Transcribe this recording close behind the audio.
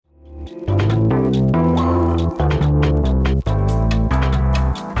Hello,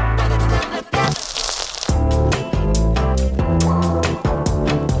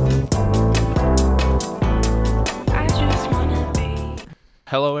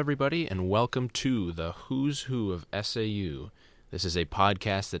 everybody, and welcome to the Who's Who of SAU. This is a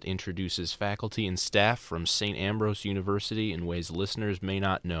podcast that introduces faculty and staff from St. Ambrose University in ways listeners may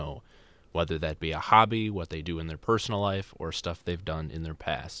not know, whether that be a hobby, what they do in their personal life, or stuff they've done in their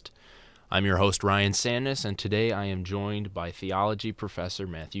past. I'm your host, Ryan Sandness, and today I am joined by theology professor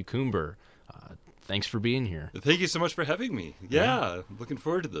Matthew Coomber. Thanks for being here. Thank you so much for having me. Yeah, looking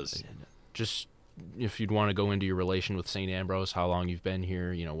forward to this. Just if you'd want to go into your relation with St. Ambrose, how long you've been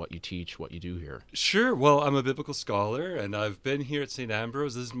here, what you teach, what you do here. Sure. Well, I'm a biblical scholar, and I've been here at St.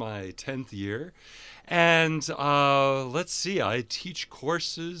 Ambrose. This is my 10th year. And let's see, I teach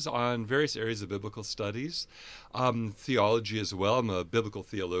courses on various areas of biblical studies, theology as well. I'm a biblical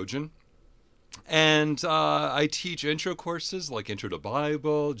theologian. And I teach intro courses like Intro to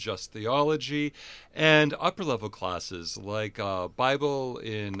Bible, Just Theology, and upper-level classes like Bible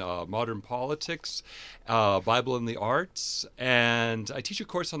in Modern Politics, Bible in the Arts, and I teach a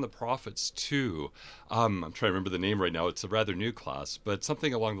course on the prophets, too. I'm trying to remember the name right now. It's a rather new class, but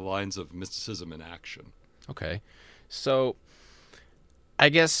something along the lines of mysticism in action. Okay. So, I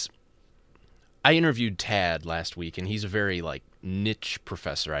guess I interviewed Tad last week, and he's a very, niche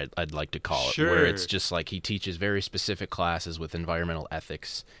professor, I'd like to call it, Sure. where it's just he teaches very specific classes with environmental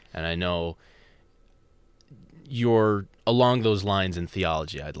ethics, and I know you're along those lines in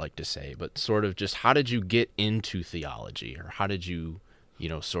theology, I'd like to say, but sort of just how did you get into theology, or how did you,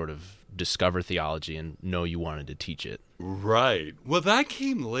 sort of discover theology and know you wanted to teach it? Right. Well, that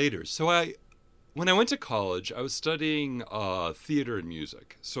came later. So when I went to college, I was studying theater and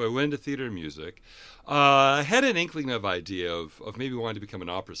music. So I went into theater and music. I had an inkling of idea of maybe wanting to become an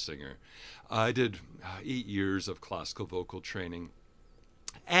opera singer. I did 8 years of classical vocal training.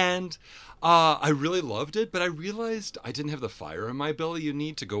 And I really loved it, but I realized I didn't have the fire in my belly you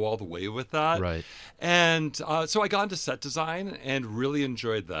need to go all the way with that. Right. And so I got into set design and really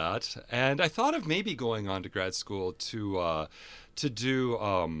enjoyed that. And I thought of maybe going on to grad school to do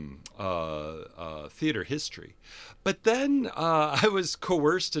theater history. But then I was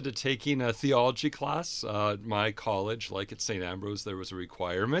coerced into taking a theology class at my college, like at St. Ambrose, there was a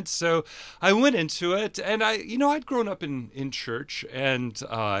requirement. So I went into it, and I'd grown up in church, and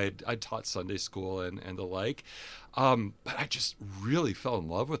I taught Sunday school and the like. But I just really fell in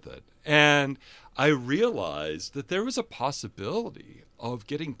love with it. And I realized that there was a possibility of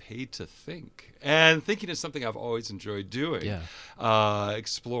getting paid to think. And thinking is something I've always enjoyed doing. Yeah.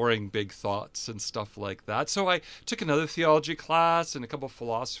 Exploring big thoughts and stuff like that. So I took another theology class and a couple of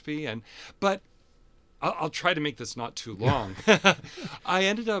philosophy. But I'll try to make this not too long. I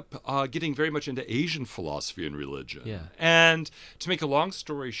ended up getting very much into Asian philosophy and religion. Yeah. And to make a long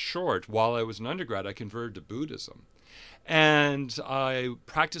story short, while I was an undergrad, I converted to Buddhism. And I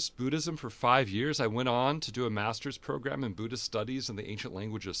practiced Buddhism for 5 years. I went on to do a master's program in Buddhist studies in the ancient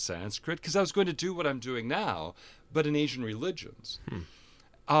language of Sanskrit, because I was going to do what I'm doing now, but in Asian religions.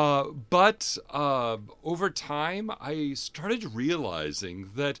 But over time, I started realizing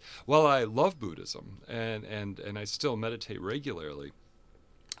that while I love Buddhism and I still meditate regularly,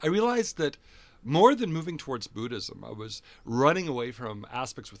 I realized that more than moving towards Buddhism, I was running away from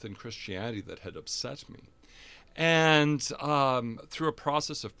aspects within Christianity that had upset me. And through a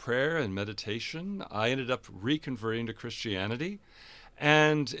process of prayer and meditation, I ended up reconverting to Christianity.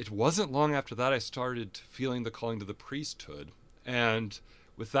 And it wasn't long after that I started feeling the calling to the priesthood. And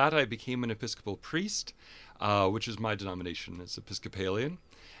with that, I became an Episcopal priest, which is my denomination. It's Episcopalian.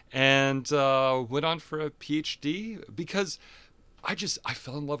 And went on for a PhD because I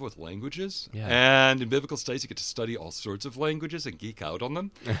fell in love with languages. Yeah. And in biblical studies, you get to study all sorts of languages and geek out on them.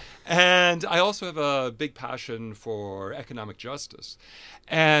 And I also have a big passion for economic justice.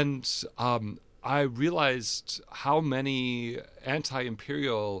 And I realized how many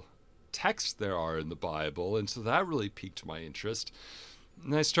anti-imperial texts there are in the Bible. And so that really piqued my interest.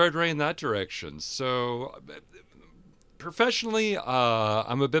 And I started writing in that direction. So professionally,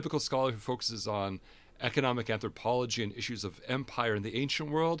 I'm a biblical scholar who focuses on economic anthropology and issues of empire in the ancient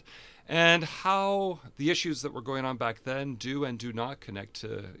world, and how the issues that were going on back then do and do not connect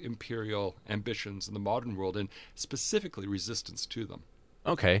to imperial ambitions in the modern world, and specifically resistance to them.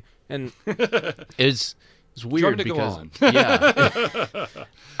 Okay, and it's weird to because go on? Yeah,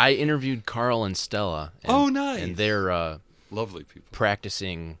 I interviewed Carl and Stella. And, oh, nice! And they're lovely people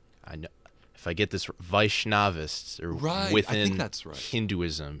practicing. I know, if I get this Vaishnavists, or right. within I think that's right.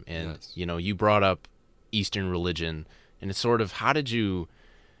 Hinduism, and yes. you brought up Eastern religion, and it's sort of how did you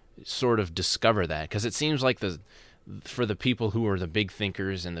sort of discover that? Because it seems like for the people who are the big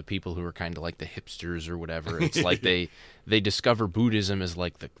thinkers and the people who are kind of like the hipsters or whatever, it's like they discover Buddhism as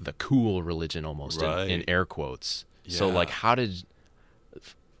like the cool religion almost, in air quotes. Yeah. So like, how did,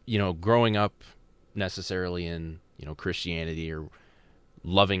 growing up necessarily in, Christianity or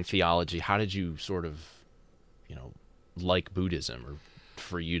loving theology, how did you sort of, like Buddhism, or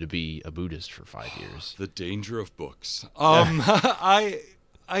for you to be a Buddhist for 5 years? The danger of books. I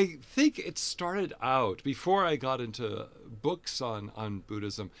think it started out, before I got into books on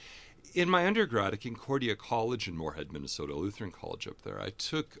Buddhism, in my undergrad at Concordia College in Moorhead, Minnesota, Lutheran College up there. I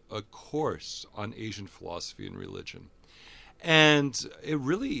took a course on Asian philosophy and religion, and it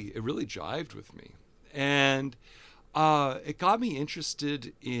really jived with me, and it got me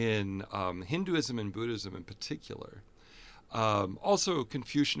interested in Hinduism and Buddhism in particular. Also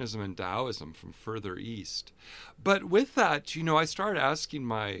Confucianism and Taoism from further east. But with that, I started asking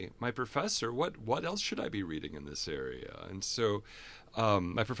my professor, what else should I be reading in this area? And so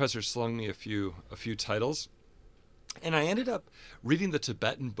my professor slung me a few titles, and I ended up reading the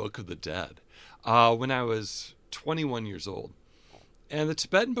Tibetan Book of the Dead when I was 21 years old. And the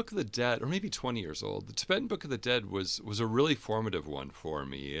Tibetan Book of the Dead, or maybe 20 years old, the Tibetan Book of the Dead was a really formative one for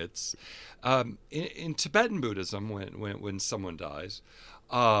me. It's in Tibetan Buddhism, when someone dies,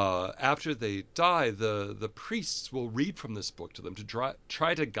 after they die, the priests will read from this book to them to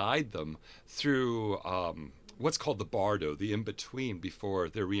try to guide them through what's called the bardo, the in-between before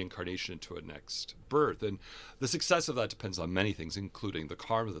their reincarnation into a next birth. And the success of that depends on many things, including the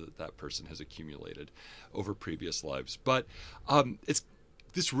karma that person has accumulated over previous lives. But it's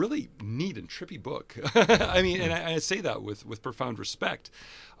this really neat and trippy book. I mean, and I say that with profound respect,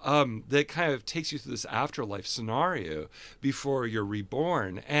 that kind of takes you through this afterlife scenario before you're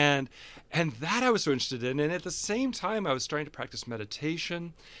reborn. And that I was so interested in. And at the same time, I was starting to practice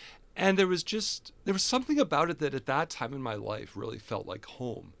meditation. And there was something about it that at that time in my life really felt like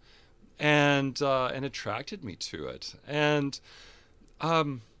home, and attracted me to it. And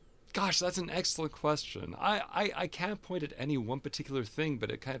gosh, that's an excellent question. I can't point at any one particular thing,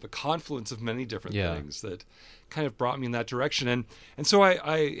 but it kind of a confluence of many different things that kind of brought me in that direction. And so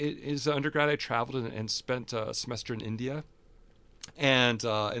as an undergrad, I traveled and spent a semester in India. And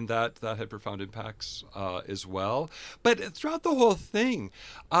that had profound impacts as well. But throughout the whole thing,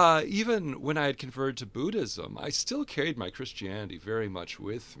 even when I had converted to Buddhism, I still carried my Christianity very much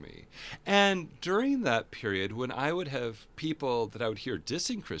with me. And during that period, when I would have people that I would hear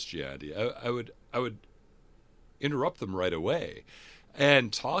dissing Christianity, I would interrupt them right away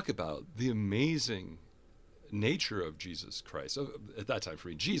and talk about the amazing nature of Jesus Christ, at that time for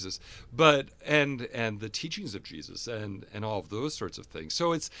me, Jesus, but and the teachings of Jesus and all of those sorts of things.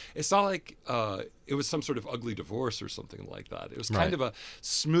 So it's not like it was some sort of ugly divorce or something like that. It was kind of a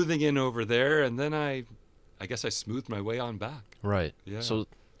smoothing in over there, and then I guess I smoothed my way on back. Right. Yeah. So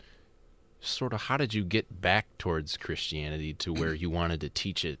sort of how did you get back towards Christianity to where you wanted to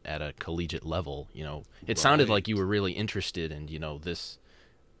teach it at a collegiate level? It sounded like you were really interested in, this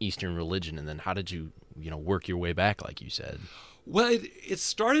Eastern religion, and then how did you work your way back, like you said? Well, it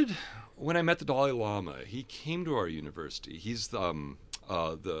started when I met the Dalai Lama. He came to our university. He's the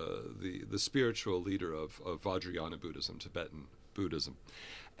spiritual leader of Vajrayana Buddhism, Tibetan Buddhism.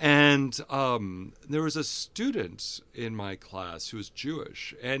 And there was a student in my class who was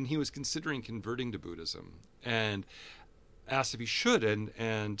Jewish, and he was considering converting to Buddhism and asked if he should.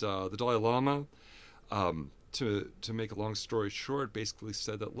 And the Dalai Lama, to make a long story short, basically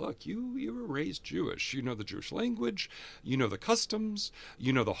said that, look, you were raised Jewish. You know the Jewish language, you know the customs,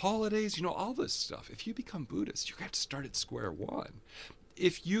 you know the holidays, you know all this stuff. If you become Buddhist, you have to start at square one.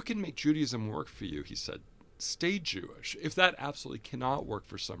 If you can make Judaism work for you, he said, stay Jewish. If that absolutely cannot work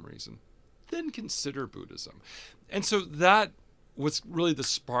for some reason, then consider Buddhism. And so that was really the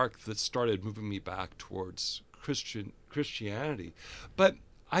spark that started moving me back towards Christianity. But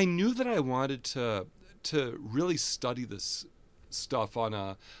I knew that I wanted to really study this stuff on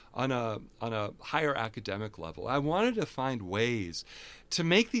a higher academic level. I wanted to find ways to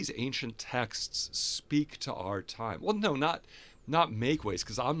make these ancient texts speak to our time. Well, no, not make ways,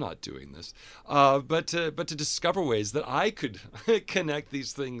 because I'm not doing this, but to discover ways that I could connect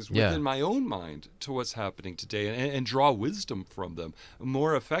these things within my own mind to what's happening today, and draw wisdom from them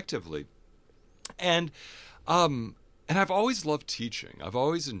more effectively. And I've always loved teaching. I've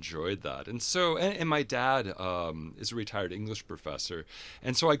always enjoyed that. And so, and my dad is a retired English professor.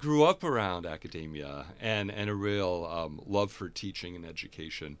 And so I grew up around academia and a real love for teaching and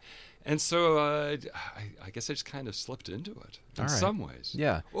education. And so I guess I just kind of slipped into it in some ways.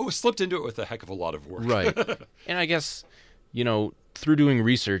 Yeah. Oh, slipped into it with a heck of a lot of work. Right. And I guess, through doing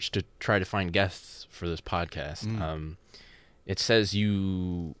research to try to find guests for this podcast, it says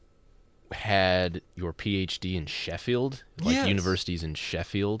you had your PhD in Sheffield, like Yes. universities in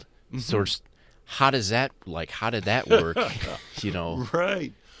Sheffield. So how did that work?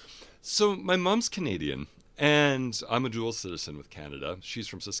 Right. So my mom's Canadian, and I'm a dual citizen with Canada. She's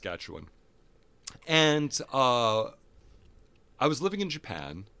from Saskatchewan. And I was living in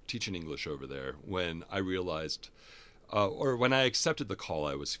Japan, teaching English over there, when I realized, or when I accepted the call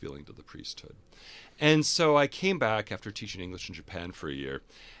I was feeling to the priesthood. And so I came back after teaching English in Japan for a year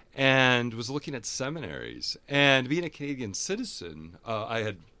and was looking at seminaries. And being a Canadian citizen, I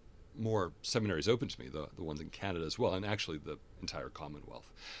had more seminaries open to me, the ones in Canada as well, and actually the entire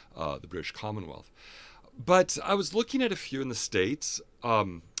Commonwealth, the British Commonwealth. But I was looking at a few in the States,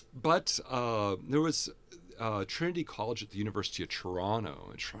 but there was Trinity College at the University of Toronto,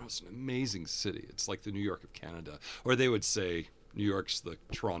 and Toronto's an amazing city. It's like the New York of Canada, or they would say New York's the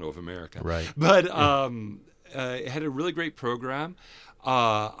Toronto of America. Right. But it had a really great program.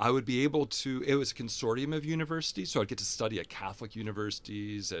 I would be able to, it was a consortium of universities, so I'd get to study at Catholic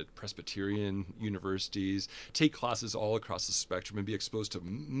universities, at Presbyterian universities, take classes all across the spectrum, and be exposed to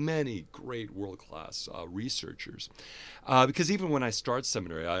many great world-class researchers. Because even when I started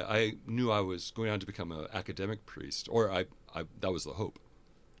seminary, I knew I was going on to become an academic priest, or that was the hope.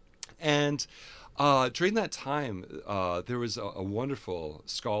 And during that time, there was a wonderful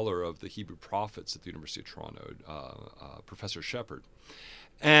scholar of the Hebrew prophets at the University of Toronto, Professor Shepherd.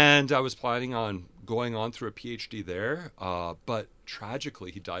 And I was planning on going on through a PhD there, but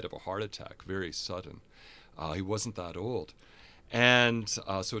tragically he died of a heart attack, very sudden. He wasn't that old. And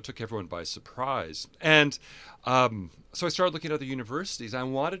so it took everyone by surprise. And so I started looking at other universities. I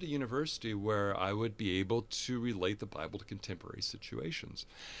wanted a university where I would be able to relate the Bible to contemporary situations.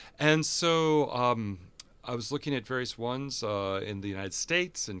 And so I was looking at various ones in the United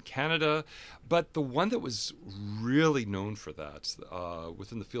States and Canada, but the one that was really known for that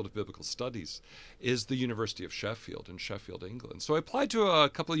within the field of biblical studies is the University of Sheffield in Sheffield, England. So I applied to a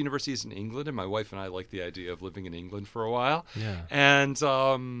couple of universities in England, and my wife and I liked the idea of living in England for a while. Yeah. And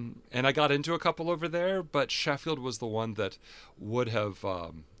I got into a couple over there, but Sheffield was the one that would have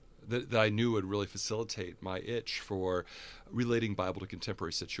that I knew would really facilitate my itch for relating Bible to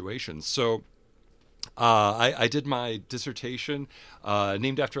contemporary situations. So I did my dissertation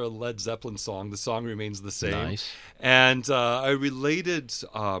named after a Led Zeppelin song. The song remains the same. Nice. And I related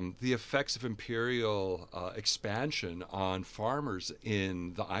the effects of imperial expansion on farmers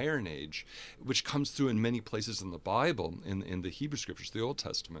in the Iron Age, which comes through in many places in the Bible, in the Hebrew Scriptures, the Old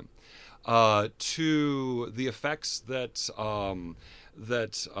Testament, to the effects that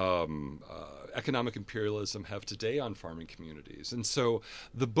economic imperialism have today on farming communities. And so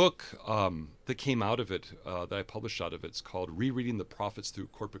the book that came out of it, that I published out of it, is called Rereading the Prophets Through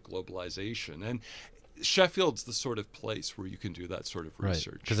Corporate Globalization. And Sheffield's the sort of place where you can do that sort of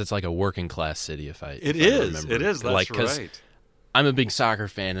research. Because it's like a working class city, if I It remember. is, that's like, 'cause right. I'm a big soccer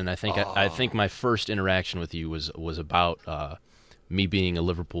fan, and I think my first interaction with you was about me being a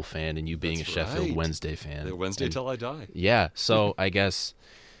Liverpool fan and you being That's a Sheffield right. Wednesday fan. The Wednesday And- till I die. Yeah, so I guess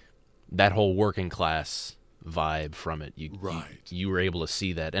that whole working class vibe from it, Right. you were able to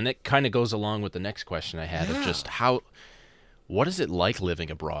see that, and it kind of goes along with the next question I had of Yeah. just what is it like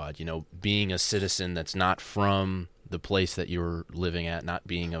living abroad? Being a citizen that's not from the place that you're living at, not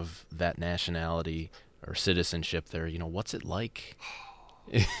being of that nationality or citizenship there. What's it like?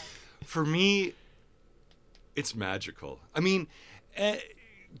 For me, it's magical. I mean,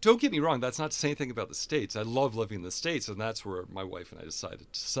 don't get me wrong, that's not to say anything about the States. I love living in the States, and that's where my wife and I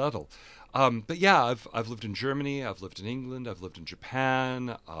decided to settle. But yeah, I've lived in Germany, I've lived in England, I've lived in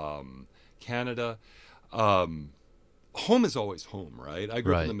Japan, Canada. Home is always home, right? I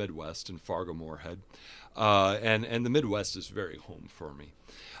grew up in the Midwest in Fargo, Moorhead, and the Midwest is very home for me.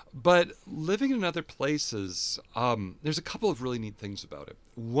 But living in other places, there's a couple of really neat things about it.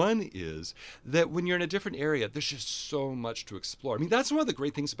 One is that when you're in a different area, there's just so much to explore. I mean, that's one of the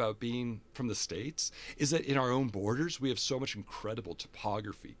great things about being from the States, is that in our own borders, we have so much incredible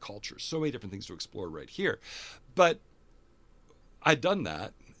topography, culture, so many different things to explore right here. But I'd done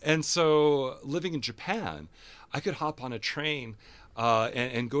that. And so living in Japan, I could hop on a train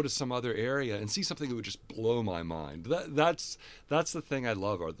and go to some other area and see something that would just blow my mind. That's the thing I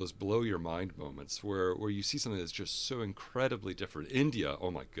love, are those blow your mind moments where you see something that's just so incredibly different. India, oh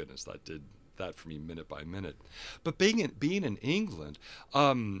my goodness, that did that for me minute by minute. But being in England,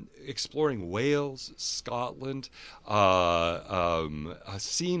 exploring Wales, Scotland,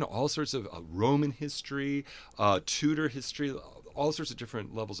 seeing all sorts of Roman history, Tudor history, all sorts of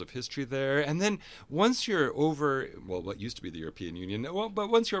different levels of history there. And then once you're over, well, what used to be the European Union, well, but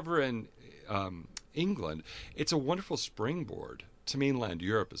once you're over in England, it's a wonderful springboard to mainland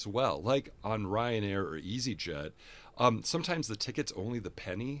Europe as well. Like on Ryanair or EasyJet, sometimes the ticket's only the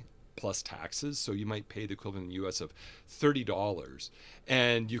penny plus taxes, so you might pay the equivalent in the U.S. of $30,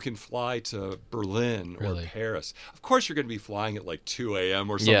 and you can fly to Berlin or Paris. Of course, you're going to be flying at like 2 a.m.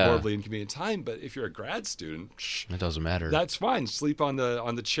 or some horribly inconvenient time, but if you're a grad student, it doesn't matter. That's fine. Sleep on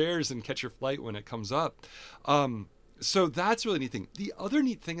the chairs and catch your flight when it comes up. So that's a really neat thing. The other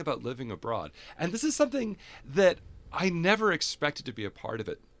neat thing about living abroad, and this is something that I never expected to be a part of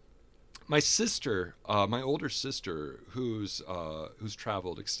it. My sister, my older sister, who's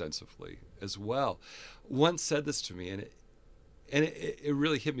traveled extensively as well, once said this to me, and it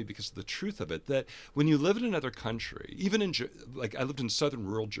really hit me because of the truth of it. That when you live in another country, even in like I lived in southern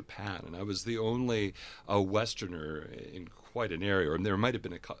rural Japan, and I was the only Westerner in quite an area, and there might have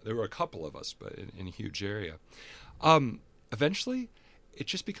been there were a couple of us, but in a huge area. Eventually, it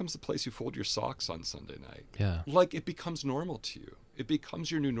just becomes the place you fold your socks on Sunday night. Yeah. Like it becomes normal to you. It becomes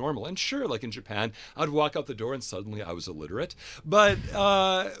your new normal. And sure, like in Japan, I'd walk out the door and suddenly I was illiterate. But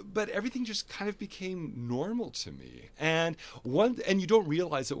everything just kind of became normal to me. And you don't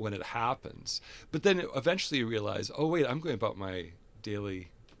realize it when it happens. But then eventually you realize, oh wait, I'm going about my daily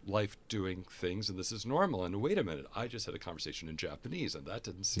life doing things and this is normal. And wait a minute, I just had a conversation in Japanese and that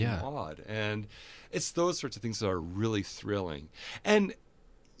didn't seem odd. And it's those sorts of things that are really thrilling. And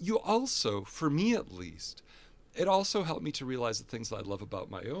you also, for me at least, it also helped me to realize the things that I love about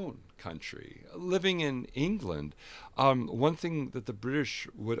my own country. Living in England, one thing that the British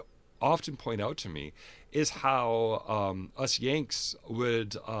would often point out to me is how us Yanks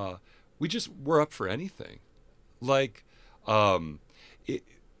would, we're up for anything. Like,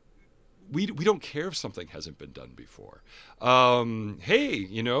 we don't care if something hasn't been done before. Hey,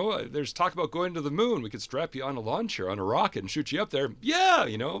 there's talk about going to the moon. We could strap you on a lawn chair on a rocket and shoot you up there. Yeah,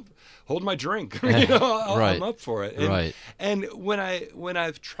 hold my drink. I'm up for it. And when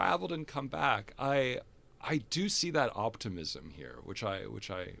I've traveled and come back, I do see that optimism here, which I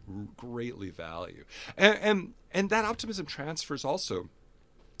greatly value. And that optimism transfers also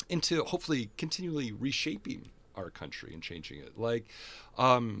into hopefully continually reshaping our country and changing it. Like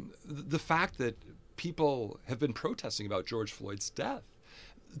the fact that people have been protesting about George Floyd's death,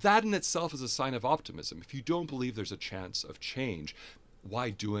 that in itself is a sign of optimism. If you don't believe there's a chance of change,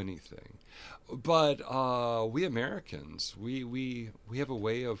 why do anything? But we Americans, we have a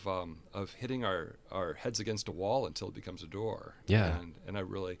way of hitting our heads against a wall until it becomes a door. Yeah. And I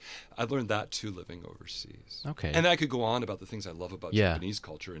learned that too living overseas. Okay. And I could go on about the things I love about Japanese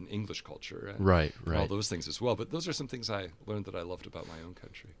culture and English culture and, and all those things as well. But those are some things I learned that I loved about my own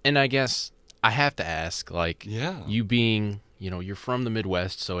country. And I guess I have to ask, you being, you're from the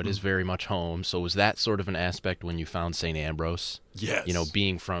Midwest, so it is very much home. So was that sort of an aspect when you found St. Ambrose? Yes.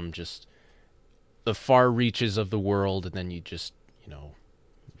 Being from just the far reaches of the world, and then you just,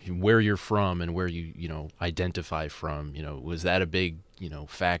 where you're from and where you, identify from, was that a big,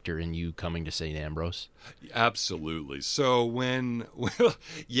 factor in you coming to St. Ambrose? Absolutely. So when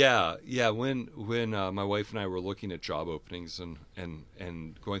my wife and I were looking at job openings and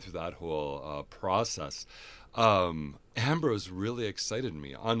going through that whole process, Ambrose really excited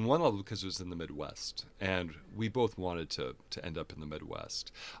me on one level because it was in the Midwest, and we both wanted to end up in the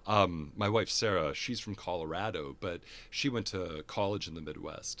Midwest. My wife Sarah, she's from Colorado, but she went to college in the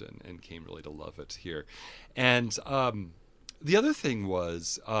Midwest and came really to love it here. And the other thing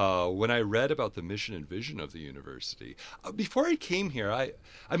was when I read about the mission and vision of the university. Before I came here,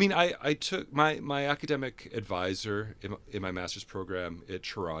 I took my academic advisor in my master's program at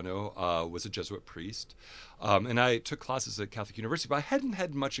Toronto was a Jesuit priest, and I took classes at Catholic University, but I hadn't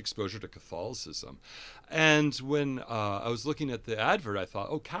had much exposure to Catholicism. And when I was looking at the advert, I thought,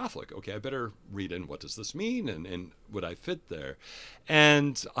 oh, Catholic, okay, I better read in what does this mean and would I fit there,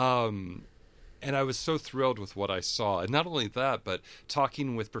 and I was so thrilled with what I saw. And not only that, but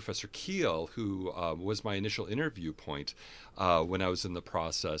talking with Professor Keel, who was my initial interview point when I was in the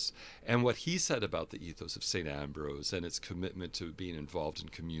process, and what he said about the ethos of St. Ambrose and its commitment to being involved in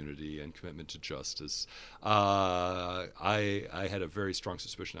community and commitment to justice, I had a very strong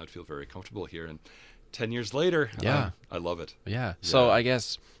suspicion I'd feel very comfortable here. And 10 years later, I love it. Yeah. So I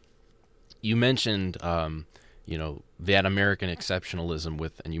guess you mentioned that American exceptionalism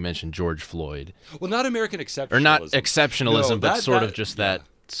and you mentioned George Floyd. Well, not American exceptionalism. Or not exceptionalism, but that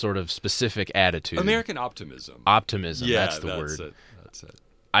sort of specific attitude. American optimism. Optimism, that's the word. That's it.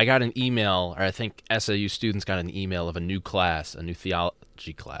 I got an email, or I think SAU students got an email of a new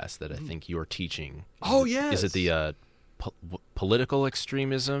theology class that I think you're teaching. Oh, yes. Is it the political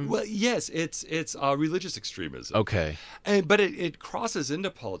extremism? Well, yes, it's religious extremism. Okay. But it crosses into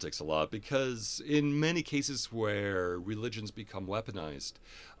politics a lot because in many cases where religions become weaponized,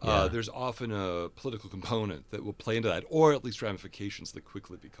 there's often a political component that will play into that, or at least ramifications that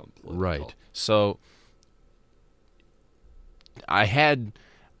quickly become political. Right. So I had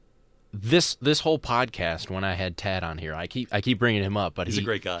this whole podcast when I had Tad on here. I keep bringing him up, but he's a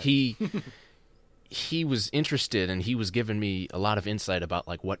great guy. He was interested, and he was giving me a lot of insight about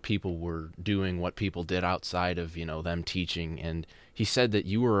like what people were doing, what people did outside of, them teaching. And he said that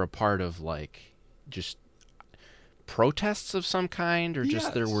you were a part of like just protests of some kind, or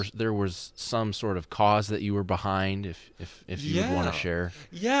just there was some sort of cause that you were behind, if you would want to share.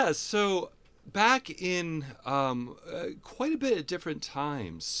 Yeah, so back in quite a bit at different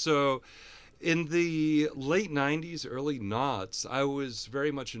times. So in the late 90s, early noughts, I was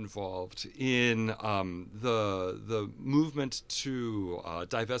very much involved in the movement to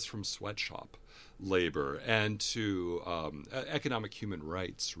divest from sweatshop labor and to economic human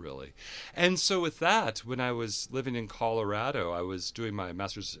rights, really. And so with that, when I was living in Colorado, I was doing my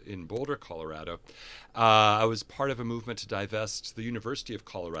master's in Boulder, Colorado. I was part of a movement to divest the University of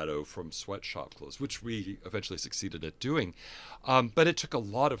Colorado from sweatshop clothes, which we eventually succeeded at doing. But it took a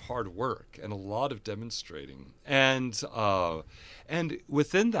lot of hard work and a lot of demonstrating. And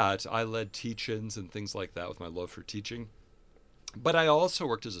within that, I led teach-ins and things like that with my love for teaching. But I also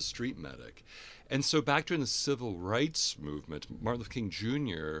worked as a street medic. And so back during the civil rights movement, Martin Luther King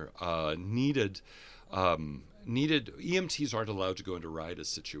Jr. needed EMTs aren't allowed to go into riotous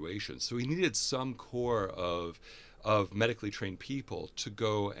situations. So he needed some core of medically trained people to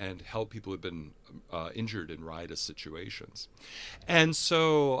go and help people who had been injured in riotous situations. And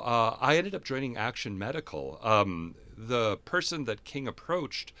so I ended up joining Action Medical. The person that King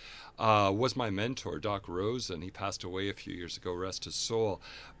approached was my mentor, Doc Rosen. He passed away a few years ago, rest his soul.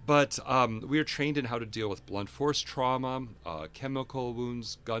 But we are trained in how to deal with blunt force trauma, chemical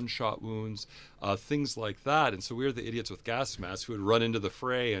wounds, gunshot wounds, things like that. And so we were the idiots with gas masks who would run into the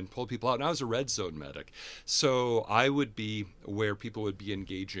fray and pull people out. And I was a red zone medic. So I would be where people would be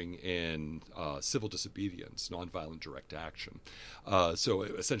engaging in civil disobedience, nonviolent direct action. So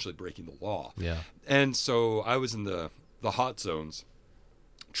essentially breaking the law. Yeah. And so I was in the hot zones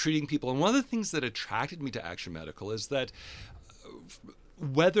treating people. And one of the things that attracted me to Action Medical is that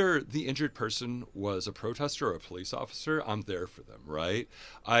whether the injured person was a protester or a police officer, I'm there for them, right?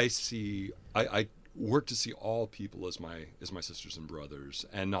 I work to see all people as my sisters and brothers,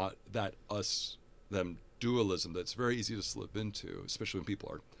 and not that them dualism that's very easy to slip into, especially when people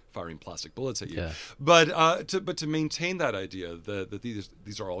are firing plastic bullets at you. Yeah. But to maintain that idea that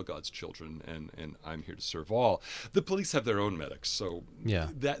these are all God's children, and I'm here to serve all. The police have their own medics, so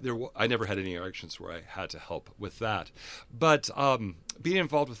I never had any interactions where I had to help with that. But being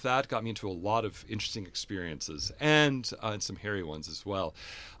involved with that got me into a lot of interesting experiences and some hairy ones as well.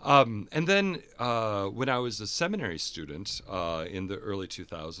 And then when I was a seminary student in the early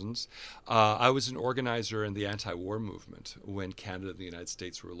 2000s, I was an organizer in the anti-war movement when Canada and the United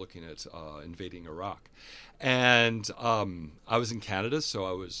States were looking at invading Iraq. And I was in Canada, so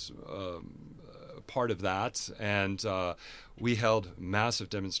I was part of that, and we held massive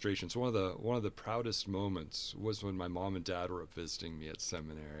demonstrations. One of the proudest moments was when my mom and dad were up visiting me at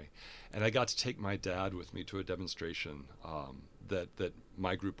seminary, and I got to take my dad with me to a demonstration that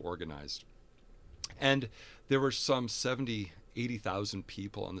my group organized. And there were some 80,000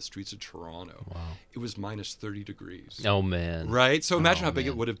 people on the streets of Toronto. Wow. It was minus 30 degrees. Oh, man. Right? So imagine how big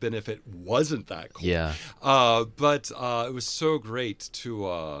it would have been if it wasn't that cold. Yeah. But it was so great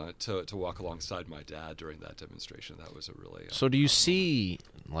to walk alongside my dad during that demonstration. That was a really... So do you see,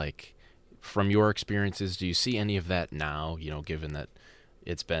 like, from your experiences, do you see any of that now, given that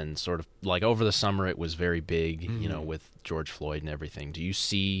it's been sort of, like, over the summer it was very big, with George Floyd and everything. Do you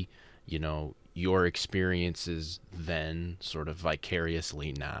see, your experiences then sort of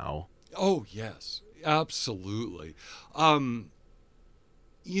vicariously now? Oh, yes, absolutely.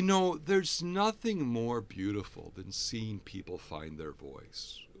 There's nothing more beautiful than seeing people find their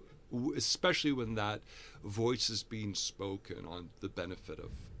voice, especially when that voice is being spoken on the benefit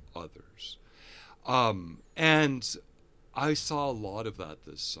of others. And I saw a lot of that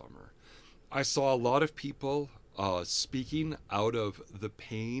this summer. I saw a lot of people speaking out of the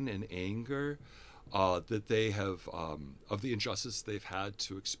pain and anger that they have, of the injustice they've had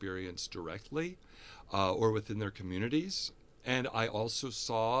to experience directly or within their communities. And I also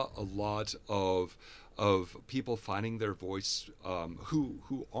saw a lot of people finding their voice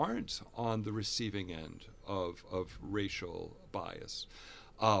who aren't on the receiving end of racial bias.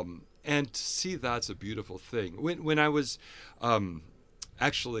 And to see that's a beautiful thing. When I was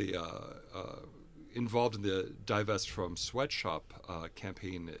actually involved in the Divest from Sweatshop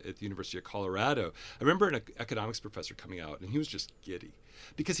campaign at the University of Colorado, I remember an economics professor coming out, and he was just giddy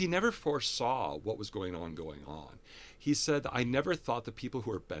because he never foresaw what was going on. He said, I never thought the people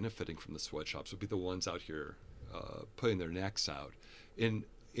who are benefiting from the sweatshops would be the ones out here putting their necks out in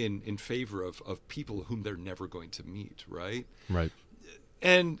favor of people whom they're never going to meet, right? Right.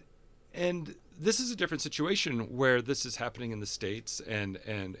 And this is a different situation where this is happening in the States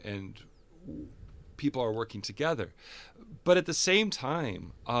and people are working together. But at the same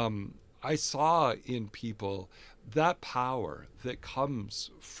time, I saw in people that power that comes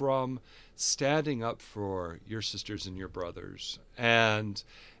from standing up for your sisters and your brothers, and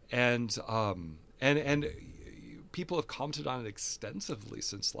people have commented on it extensively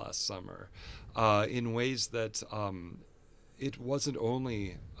since last summer, in ways that it wasn't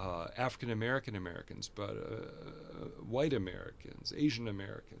only African Americans, but white Americans, Asian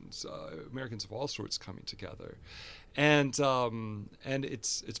Americans, Americans of all sorts coming together, and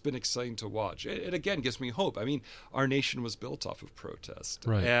it's been exciting to watch. It again gives me hope. I mean, our nation was built off of protest,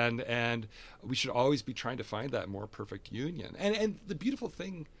 right. and we should always be trying to find that more perfect union. And the beautiful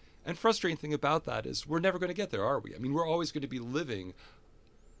thing and frustrating thing about that is we're never going to get there, are we? I mean, we're always going to be living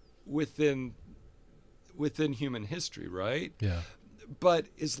within human history, right? Yeah. But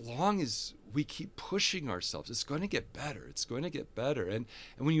as long as we keep pushing ourselves, it's going to get better. It's going to get better. And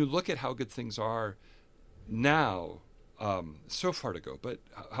when you look at how good things are now, so far to go, but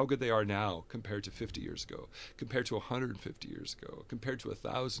how good they are now compared to 50 years ago, compared to 150 years ago, compared to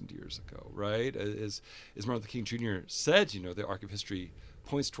 1,000 years ago, right? As Martin Luther King Jr. said, the arc of history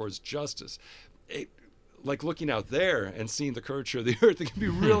points towards justice. Like looking out there and seeing the curvature of the earth, it can be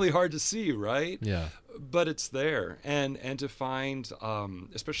really hard to see, right? Yeah. But it's there, and to find,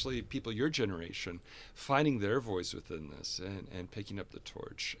 especially people your generation, finding their voice within this and picking up the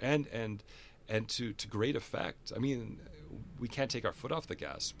torch, and to great effect. I mean, we can't take our foot off the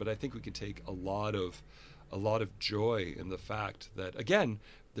gas, but I think we can take a lot of joy in the fact that, again,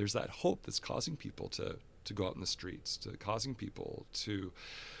 there's that hope that's causing people to go out in the streets, to causing people to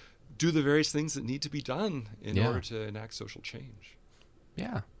do the various things that need to be done in order to enact social change.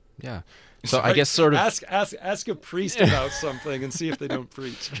 Yeah. Yeah. So I guess sort of ask a priest about something and see if they don't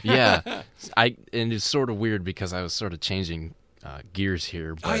preach. Yeah. And it's sort of weird because I was sort of changing gears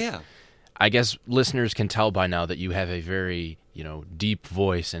here. But I guess listeners can tell by now that you have a very, deep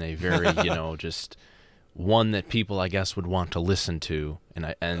voice and a very, just one that people, I guess, would want to listen to.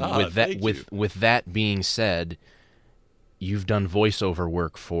 With that being said, you've done voiceover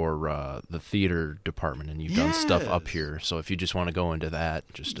work for the theater department, and you've done stuff up here. So if you just want to go into that,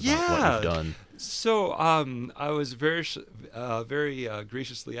 just about what you've done. So I was very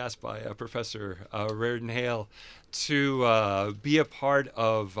graciously asked by Professor Reardon Hale to be a part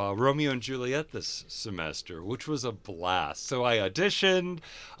of Romeo and Juliet this semester, which was a blast. So I auditioned,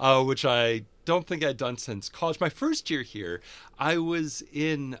 which I don't think I'd done since college. My first year here, I was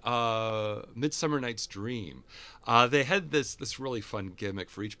in Midsummer Night's Dream. They had this really fun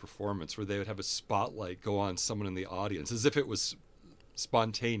gimmick for each performance where they would have a spotlight go on someone in the audience as if it was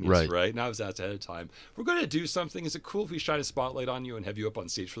spontaneous, right? And I was asked ahead of time, we're going to do something. Is it cool if we shine a spotlight on you and have you up on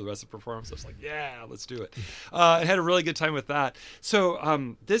stage for the rest of the performance? I was like, yeah, let's do it. I had a really good time with that.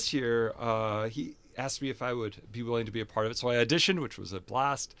 So this year, he asked me if I would be willing to be a part of it. So I auditioned, which was a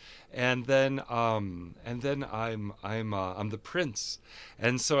blast. And then I'm the prince.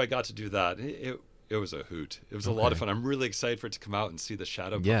 And so I got to do that. It was a hoot. It was a lot of fun. I'm really excited for it to come out and see the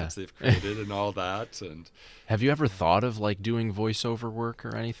shadow puppets they've created and all that. And have you ever thought of doing voiceover work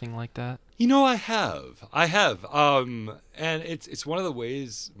or anything like that? I have. And it's one of the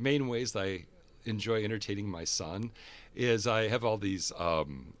main ways that I enjoy entertaining my son is I have all these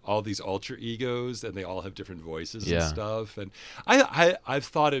alter egos, and they all have different voices and stuff. And I've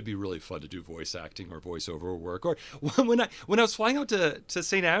thought it'd be really fun to do voice acting or voiceover work. Or when I was flying out to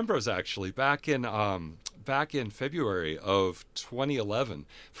St. Ambrose, actually back in February of 2011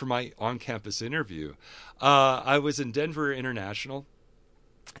 for my on-campus interview, I was in Denver International.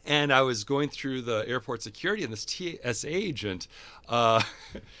 And I was going through the airport security, and this TSA agent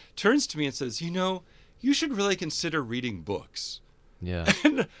turns to me and says, you should really consider reading books. Yeah.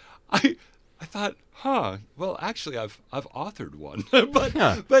 And I thought, well, actually, I've authored one.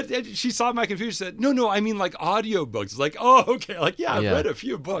 But she saw my confusion, said, no, I mean like audiobooks. It's like, oh, okay. Like, I've read a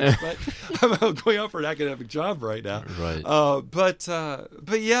few books, but I'm going out for an academic job right now. Right. But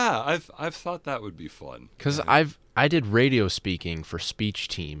yeah, I've thought that would be fun. Because I did radio speaking for Speech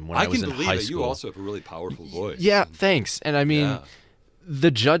Team when I was in high school. I can believe that you also have a really powerful voice. Yeah, thanks. And I mean,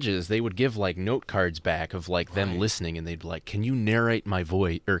 the judges, they would give like note cards back of like them Right. listening, and they'd be like, "Can you narrate my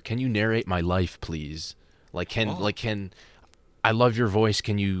voice, or can you narrate my life, please? Can I love your voice?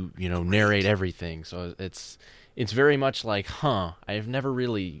 Can you narrate everything?" So it's very much like, I've never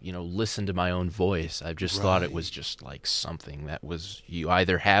really listened to my own voice. I've just thought it was just like something that was, you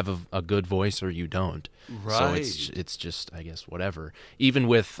either have a good voice or you don't. Right. So it's just, I guess, whatever. Even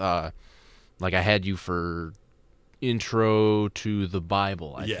with like I had you for Intro to the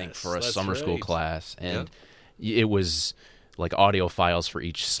Bible, I think, for a that's summer school right. class, and it was like audio files for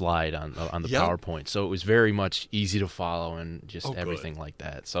each slide on the Yep. PowerPoint, so it was very much easy to follow and just Oh, good. everything like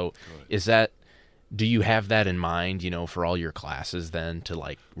that. So Good. do you have that in mind, for all your classes then, to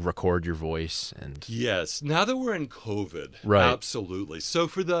like record your voice? And Yes. Now that we're in COVID, Right. absolutely. So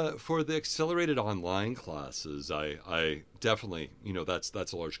for the accelerated online classes, I definitely, that's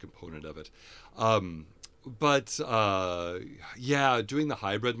a large component of it. But doing the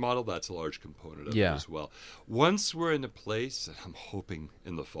hybrid model, that's a large component of it as well. Once we're in a place, and I'm hoping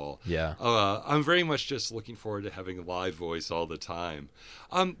in the fall, I'm very much just looking forward to having a live voice all the time.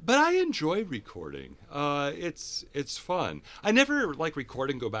 But I enjoy recording. It's fun. I never like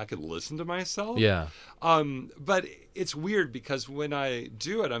recording, go back and listen to myself. But it's weird because when I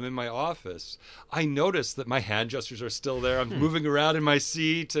do it, I'm in my office. I notice that my hand gestures are still there. I'm moving around in my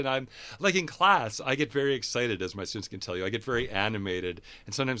seat, and I'm like in class. I get very excited, as my students can tell you. I get very animated,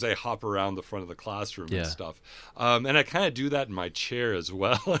 and sometimes I hop around the front of the classroom and stuff. And I kind of do that in my chair as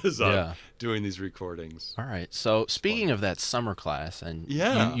well as I'm doing these recordings. All right. So speaking of that summer class, and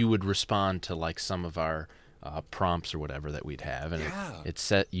you would respond to like some of our prompts or whatever that we'd have, and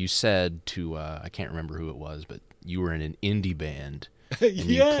you said to I can't remember who it was, but you were in an indie band and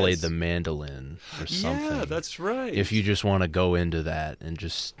you played the mandolin or something. Yeah, that's right. If you just want to go into that and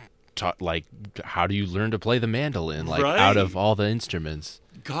just talk, like, how do you learn to play the mandolin, like out of all the instruments?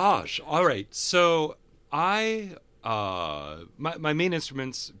 Gosh, all right. So my main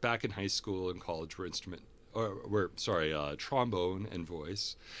instruments back in high school and college were trombone and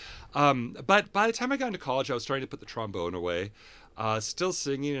voice. But by the time I got into college, I was starting to put the trombone away, still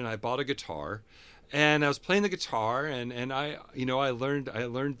singing, and I bought a guitar, and I was playing the guitar, and I learned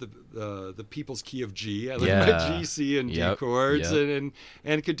the people's key of G. I learned my G, C, and D chords, and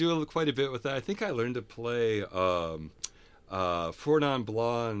could do quite a bit with that. I think I learned to play Four Non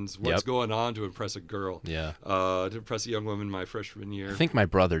Blondes, What's Going On, to impress a girl. To impress a young woman my freshman year. I think my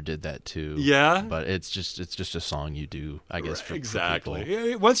brother did that too. Yeah? But it's just a song you do, I guess, for exactly.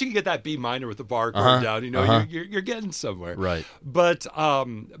 people. Once you can get that B minor with the bar chord down, you're getting somewhere. Right. But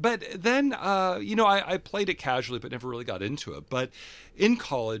then I played it casually, but never really got into it. But in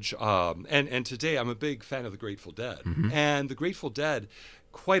college, and today, I'm a big fan of the Grateful Dead, and the Grateful Dead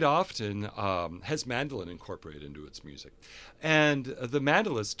quite often has mandolin incorporated into its music. And the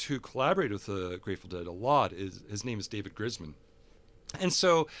mandolist who collaborated with the Grateful Dead a lot, his name is David Grisman. And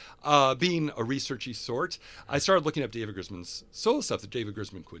so, being a researchy sort, I started looking up David Grisman's solo stuff, the David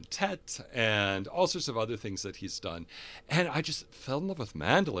Grisman Quintet, and all sorts of other things that he's done. And I just fell in love with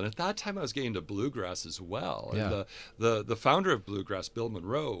mandolin. At that time, I was getting into bluegrass as well. And the founder of bluegrass, Bill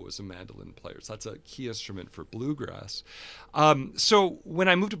Monroe, was a mandolin player. So that's a key instrument for bluegrass. So when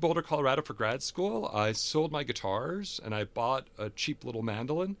I moved to Boulder, Colorado for grad school, I sold my guitars, and I bought a cheap little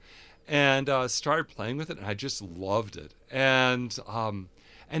mandolin, and started playing with it, and I just loved it. And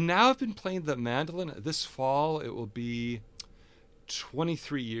now I've been playing the mandolin. This fall, it will be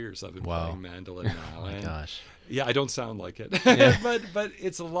 23 years I've been playing mandolin now. Oh my gosh. Yeah, I don't sound like it, Yeah. but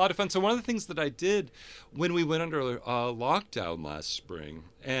it's a lot of fun. So one of the things that I did when we went under lockdown last spring,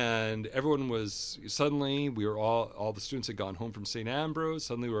 and everyone was suddenly, we were all the students had gone home from St. Ambrose.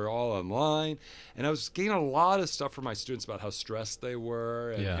 Suddenly we were all online, and I was getting a lot of stuff from my students about how stressed they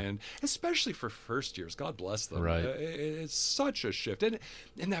were, and especially for first years. God bless them. Right. It's such a shift, and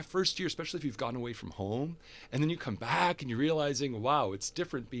in that first year, especially if you've gone away from home, and then you come back and you're realizing, wow, it's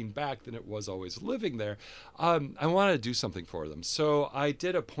different being back than it was always living there. I wanted to do something for them. So I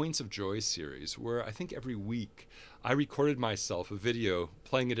did a Points of Joy series where I think every week I recorded myself a video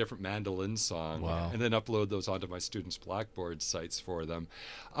playing a different mandolin song, and then upload those onto my students' Blackboard sites for them.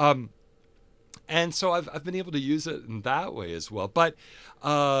 And so I've been able to use it in that way as well. But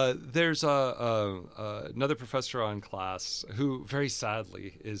there's another professor on class who, very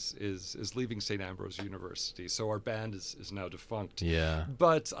sadly, is leaving St. Ambrose University. So our band is now defunct. Yeah.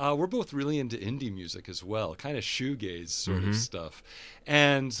 But we're both really into indie music as well, kind of shoegaze sort of stuff.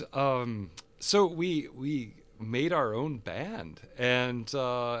 And so made our own band. And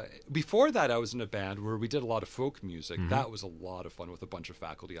before that, I was in a band where we did a lot of folk music. That was a lot of fun with a bunch of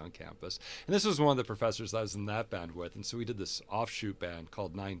faculty on campus. And this was one of the professors that I was in that band with. And so we did this offshoot band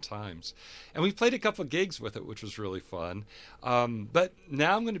called 9 Times. And we played a couple of gigs with it, which was really fun. But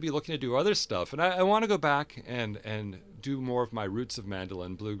now I'm going to be looking to do other stuff. And I want to go back and do more of my roots of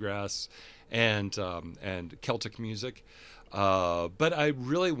mandolin, bluegrass, and Celtic music. But I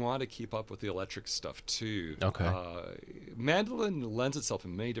really want to keep up with the electric stuff too. Okay. Mandolin lends itself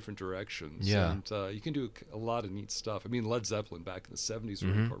in many different directions. Yeah. And you can do a lot of neat stuff. I mean, Led Zeppelin back in the 70s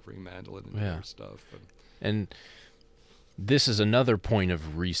were incorporating mandolin into their stuff. And this is another point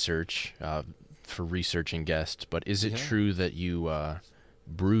of research for researching guests, but is it true that you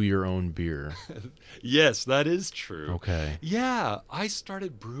brew your own beer? Yes, that is true. Okay. Yeah, I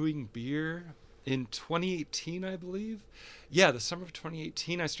started brewing beer in 2018, I believe. Yeah, the summer of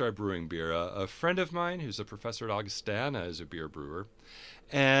 2018, I started brewing beer. A friend of mine who's a professor at Augustana is a beer brewer.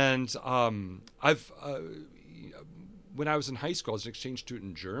 And I've when I was in high school, I was an exchange student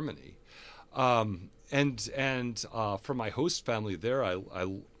in Germany. And from my host family there, I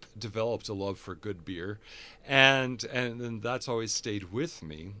developed a love for good beer. And then that's always stayed with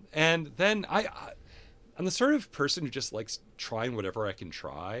me. And then I'm the sort of person who just likes trying whatever I can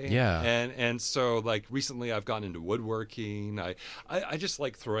try. Yeah. And so like recently I've gotten into woodworking. I just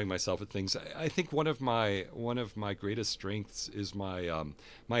like throwing myself at things. I think one of my greatest strengths is my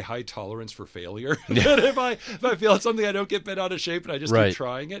my high tolerance for failure. That if I feel it's something, I don't get bent out of shape and I just keep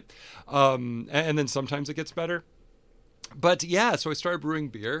trying it. And then sometimes it gets better. But yeah, so I started brewing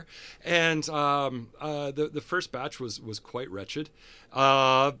beer, and the first batch was quite wretched,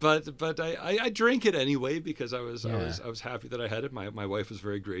 but I drank it anyway because I was happy that I had it. My wife was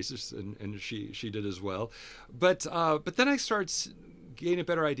very gracious, and she did as well. But then I started gain a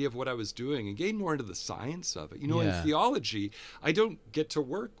better idea of what I was doing and gain more into the science of it. In theology, I don't get to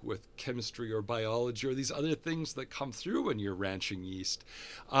work with chemistry or biology or these other things that come through when you're ranching yeast.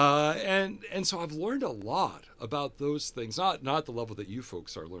 And so I've learned a lot about those things, not at the level that you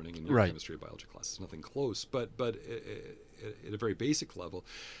folks are learning in your chemistry or biology classes, nothing close, but at a very basic level.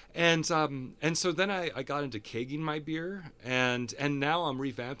 And so then I got into kegging my beer, and now I'm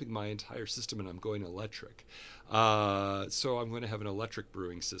revamping my entire system, and I'm going electric. So I'm going to have an electric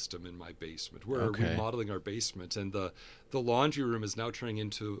brewing system in my basement. We're remodeling our basement, and the laundry room is now turning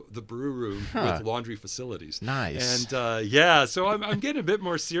into the brew room with laundry facilities. Nice. And so I'm getting a bit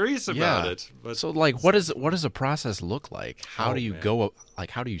more serious about it. But so like, what does a process look like? How do you go?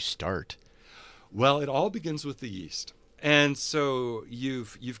 Like, how do you start? Well, it all begins with the yeast. And so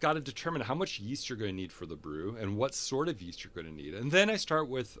you've got to determine how much yeast you're going to need for the brew and what sort of yeast you're going to need. And then I start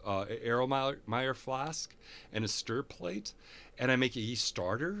with an Erlenmeyer flask and a stir plate, and I make a yeast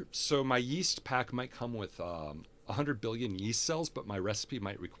starter. So my yeast pack might come with 100 billion yeast cells, but my recipe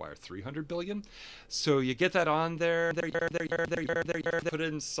might require 300 billion. So you get that on there, put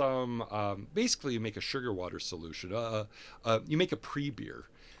in some, basically you make a sugar water solution. You make a pre-beer.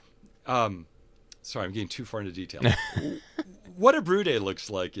 Sorry, I'm getting too far into detail. What a brew day looks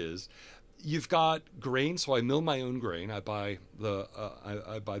like is you've got grain. So I mill my own grain. I buy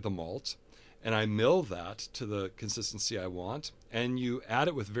the malt, and I mill that to the consistency I want. And you add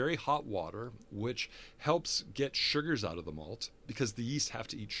it with very hot water, which helps get sugars out of the malt because the yeast have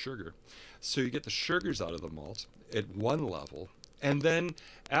to eat sugar. So you get the sugars out of the malt at one level. And then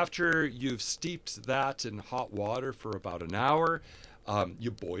after you've steeped that in hot water for about an hour,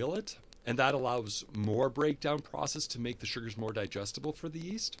 you boil it. And that allows more breakdown process to make the sugars more digestible for the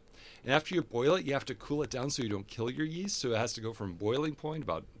yeast. And after you boil it, you have to cool it down so you don't kill your yeast. So it has to go from boiling point,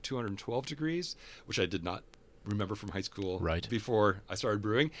 about 212 degrees, which I did not remember from high school before I started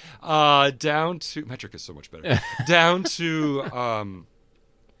brewing, down to, metric is so much better, down to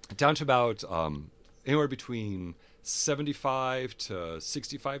about anywhere between 75 to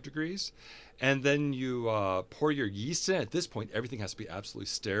 65 degrees. And then you pour your yeast in. At this point, everything has to be absolutely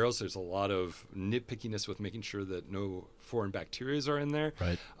sterile. So there's a lot of nitpickiness with making sure that no foreign bacteria are in there.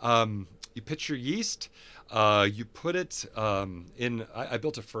 Right. You pitch your yeast. You put it in. I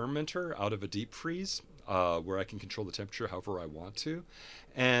built a fermenter out of a deep freeze where I can control the temperature however I want to.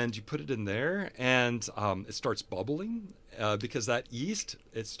 And you put it in there, and it starts bubbling because that yeast,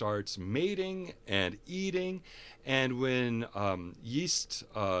 it starts mating and eating. And when yeast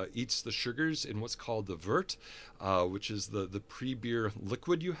eats the sugars in what's called the vert, which is the pre-beer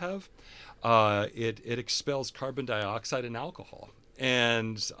liquid you have, it expels carbon dioxide and alcohol.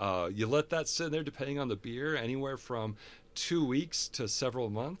 And you let that sit there, depending on the beer, anywhere from 2 weeks to several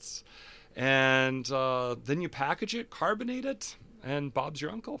months. And then you package it, carbonate it, and Bob's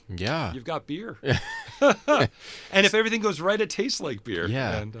your uncle. Yeah. You've got beer. And if everything goes right, it tastes like beer.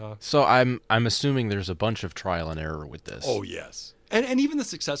 Yeah. And, so I'm assuming there's a bunch of trial and error with this. oh, yes. And even the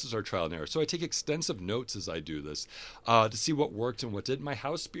successes are trial and error. So I take extensive notes as I do this to see what worked and what didn't. My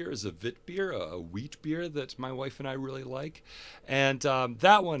house beer is a Vit beer, a wheat beer that my wife and I really like. And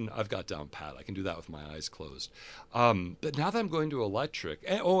that one I've got down pat. I can do that with my eyes closed. But now that I'm going to electric,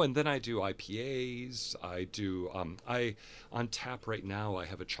 and then I do IPAs. I do, on tap right now, I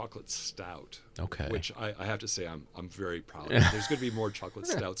have a chocolate stout. Okay. Which I have to say I'm very proud of. There's going to be more chocolate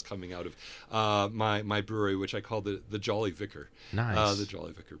stouts coming out of my brewery, which I call the Jolly Vicar. Nice. The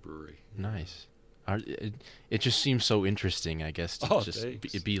Jolly Vicar Brewery. Nice. It just seems so interesting, I guess,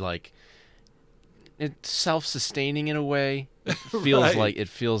 to be like it's self-sustaining in a way. It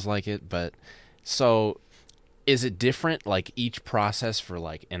feels like it, but so is it different like each process for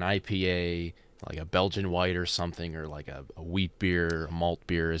like an IPA, like a Belgian white or something, or like a wheat beer, a malt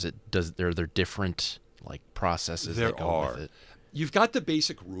beer? Are there different like processes that go with it? You've got the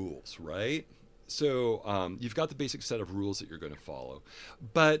basic rules, right? So you've got the basic set of rules that you're going to follow,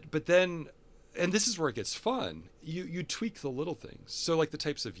 but then, and this is where it gets fun. You tweak the little things. So like the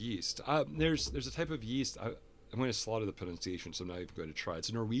types of yeast. There's a type of yeast. I'm going to slaughter the pronunciation, so I'm not even going to try. It's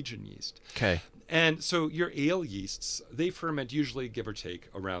a Norwegian yeast. Okay. And so your ale yeasts, they ferment usually give or take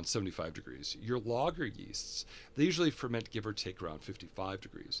around 75 degrees. Your lager yeasts, they usually ferment give or take around 55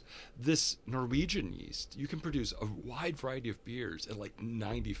 degrees. This Norwegian yeast, you can produce a wide variety of beers at like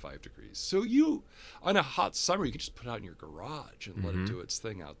 95 degrees. So you, on a hot summer, you can just put it out in your garage and let it do its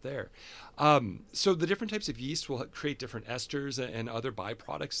thing out there. So the different types of yeast will create different esters and other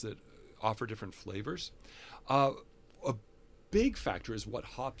byproducts that offer different flavors. A big factor is what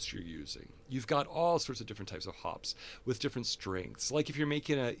hops you're using. You've got all sorts of different types of hops with different strengths. Like if you're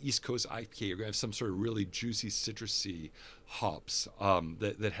making an East Coast IPA, you're going to have some sort of really juicy, citrusy hops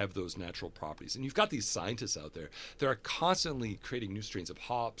that have those natural properties. And you've got these scientists out there that are constantly creating new strains of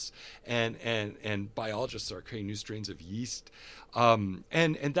hops, and biologists are creating new strains of yeast.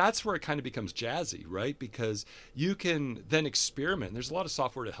 And that's where it kind of becomes jazzy, right? Because you can then experiment. There's a lot of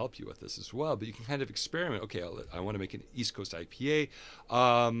software to help you with this as well, but you can kind of experiment. Okay, I want to make an East Coast IPA.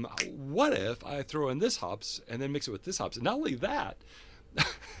 What if I throw in this hops and then mix it with this hops? And not only that,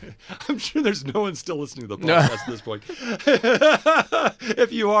 I'm sure there's no one still listening to the podcast at this point.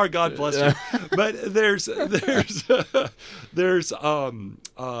 If you are, God bless you. But there's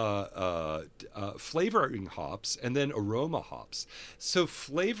flavoring hops and then aroma hops. So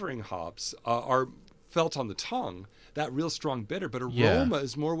flavoring hops are felt on the tongue, that real strong bitter, but aroma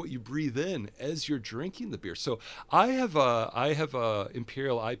is more what you breathe in as you're drinking the beer. So I have a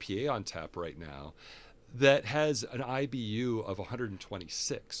Imperial IPA on tap right now that has an IBU of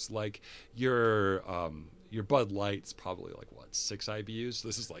 126. Like your Bud Light's probably like 6 IBUs.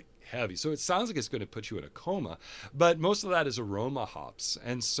 This is like heavy. So it sounds like it's going to put you in a coma, but most of that is aroma hops.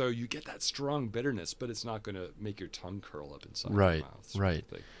 And so you get that strong bitterness, but it's not going to make your tongue curl up inside your mouth. Right.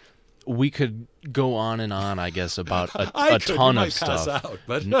 We could go on and on, I guess, about a ton of stuff. Pass out,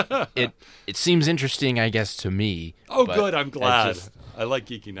 but it seems interesting, I guess, to me. Oh, good. I'm glad. I like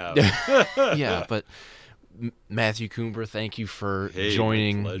geeking out. Yeah, but Matthew Coomber, thank you for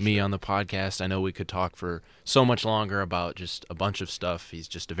joining me on the podcast. I know we could talk for so much longer about just a bunch of stuff. He's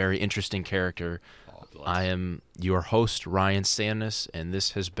just a very interesting character. I am your host, Ryan Sandness, and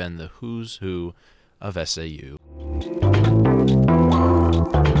this has been the Who's Who of SAU.